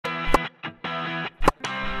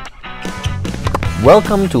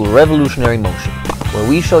Welcome to Revolutionary Motion, where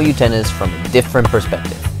we show you tennis from a different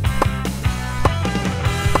perspective.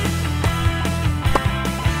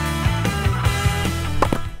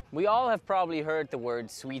 We all have probably heard the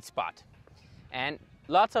word sweet spot, and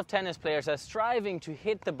lots of tennis players are striving to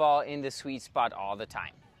hit the ball in the sweet spot all the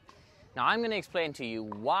time. Now I'm going to explain to you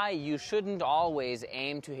why you shouldn't always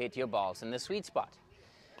aim to hit your balls in the sweet spot.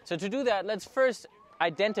 So to do that, let's first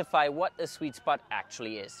identify what a sweet spot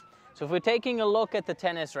actually is. So if we're taking a look at the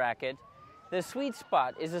tennis racket, the sweet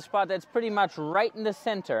spot is a spot that's pretty much right in the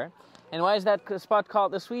center. And why is that spot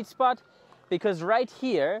called the sweet spot? Because right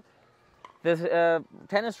here, the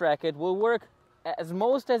tennis racket will work as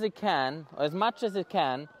much as it can,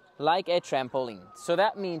 like a trampoline. So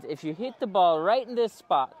that means if you hit the ball right in this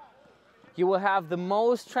spot, you will have the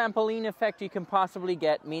most trampoline effect you can possibly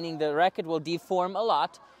get, meaning the racket will deform a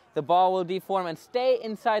lot, the ball will deform and stay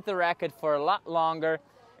inside the racket for a lot longer.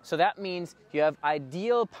 So that means you have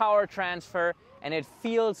ideal power transfer and it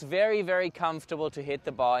feels very, very comfortable to hit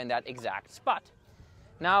the ball in that exact spot.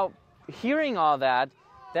 Now, hearing all that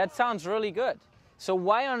sounds really good. So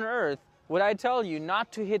why on earth would I tell you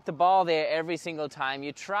not to hit the ball there every single time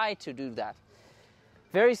you try to do that?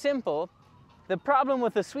 Very simple. The problem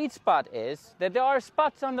with the sweet spot is that there are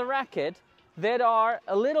spots on the racket that are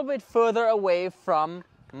a little bit further away from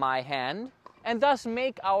my hand and thus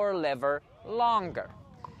make our lever longer.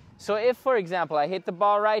 So if, for example, I hit the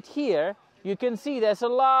ball right here, you can see there's a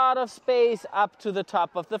lot of space up to the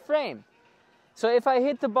top of the frame. So if I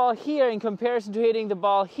hit the ball here in comparison to hitting the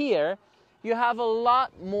ball here, you have a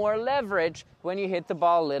lot more leverage when you hit the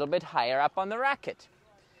ball a little bit higher up on the racket.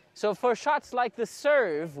 So for shots like the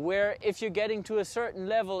serve, where if you're getting to a certain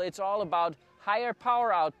level, it's all about higher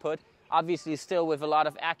power output, obviously still with a lot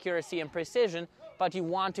of accuracy and precision, but you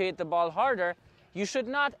want to hit the ball harder, you should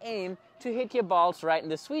not aim to hit your balls right in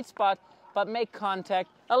the sweet spot, but make contact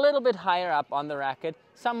a little bit higher up on the racket,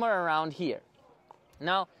 somewhere around here.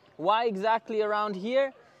 Now, why exactly around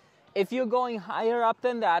here? If you're going higher up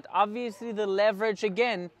than that, obviously the leverage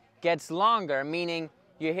again gets longer, meaning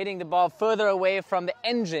you're hitting the ball further away from the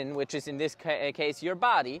engine, which is in this case your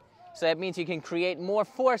body. So that means you can create more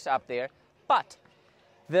force up there. But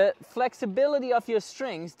the flexibility of your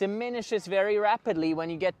strings diminishes very rapidly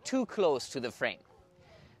when you get too close to the frame.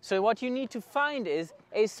 So what you need to find is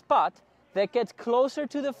a spot that gets closer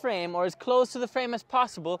to the frame or as close to the frame as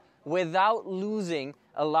possible without losing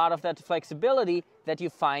a lot of that flexibility that you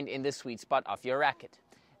find in the sweet spot of your racket.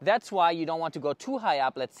 That's why you don't want to go too high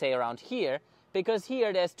up, let's say around here, because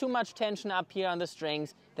here there's too much tension up here on the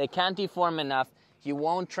strings, they can't deform enough, you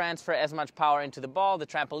won't transfer as much power into the ball, the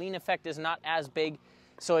trampoline effect is not as big,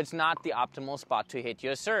 so it's not the optimal spot to hit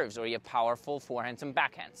your serves or your powerful forehands and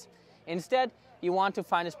backhands. Instead, you want to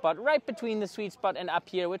find a spot right between the sweet spot and up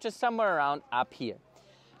here, which is somewhere around up here.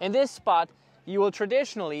 In this spot, you will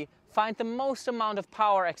traditionally find the most amount of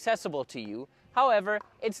power accessible to you. However,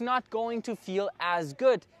 it's not going to feel as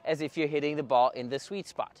good as if you're hitting the ball in the sweet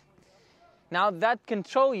spot. Now that can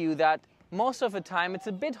show you that most of the time it's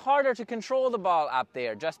a bit harder to control the ball up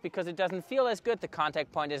there just because it doesn't feel as good. The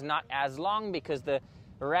contact point is not as long because the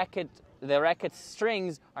racket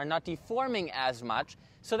strings are not deforming as much.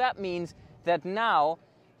 So that means that now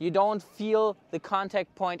you don't feel the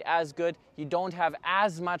contact point as good. You don't have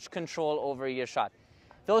as much control over your shot.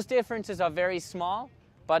 Those differences are very small,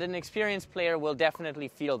 but an experienced player will definitely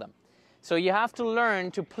feel them. So you have to learn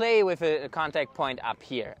to play with a contact point up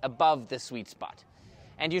here, above the sweet spot.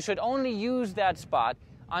 And you should only use that spot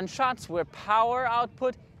on shots where power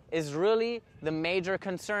output is really the major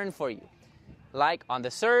concern for you. Like on the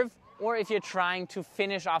serve, or if you're trying to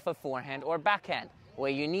finish off a forehand or backhand, where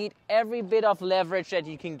you need every bit of leverage that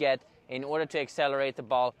you can get in order to accelerate the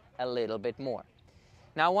ball a little bit more.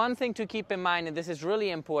 Now, one thing to keep in mind, and this is really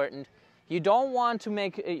important, you want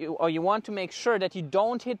to make sure that you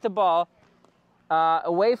don't hit the ball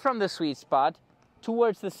away from the sweet spot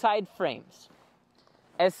towards the side frames.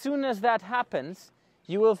 As soon as that happens,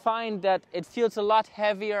 you will find that it feels a lot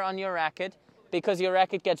heavier on your racket because your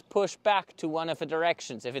racket gets pushed back to one of the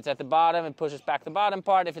directions. If it's at the bottom, it pushes back the bottom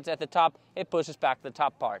part. If it's at the top, it pushes back the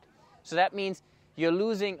top part. So that means you're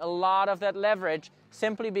losing a lot of that leverage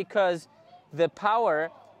simply because the power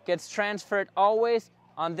gets transferred always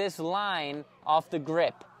on this line of the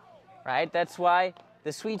grip, right? That's why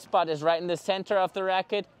the sweet spot is right in the center of the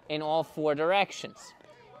racket in all four directions,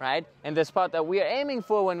 right? And the spot that we are aiming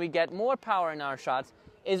for when we get more power in our shots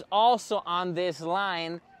is also on this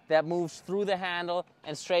line that moves through the handle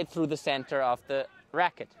and straight through the center of the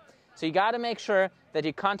racket. So you got to make sure that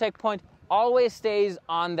your contact point always stays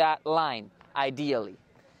on that line, ideally.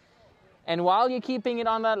 And while you're keeping it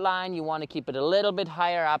on that line, you want to keep it a little bit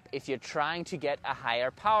higher up if you're trying to get a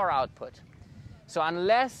higher power output. So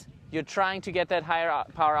unless you're trying to get that higher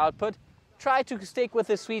power output, try to stick with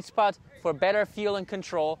the sweet spot for better feel and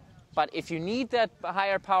control. But if you need that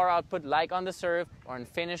higher power output, like on the serve or in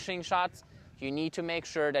finishing shots, you need to make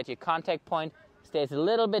sure that your contact point stays a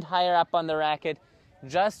little bit higher up on the racket,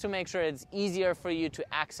 just to make sure it's easier for you to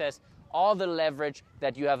access all the leverage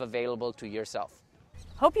that you have available to yourself.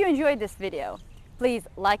 Hope you enjoyed this video. Please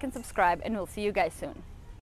like and subscribe, and we'll see you guys soon.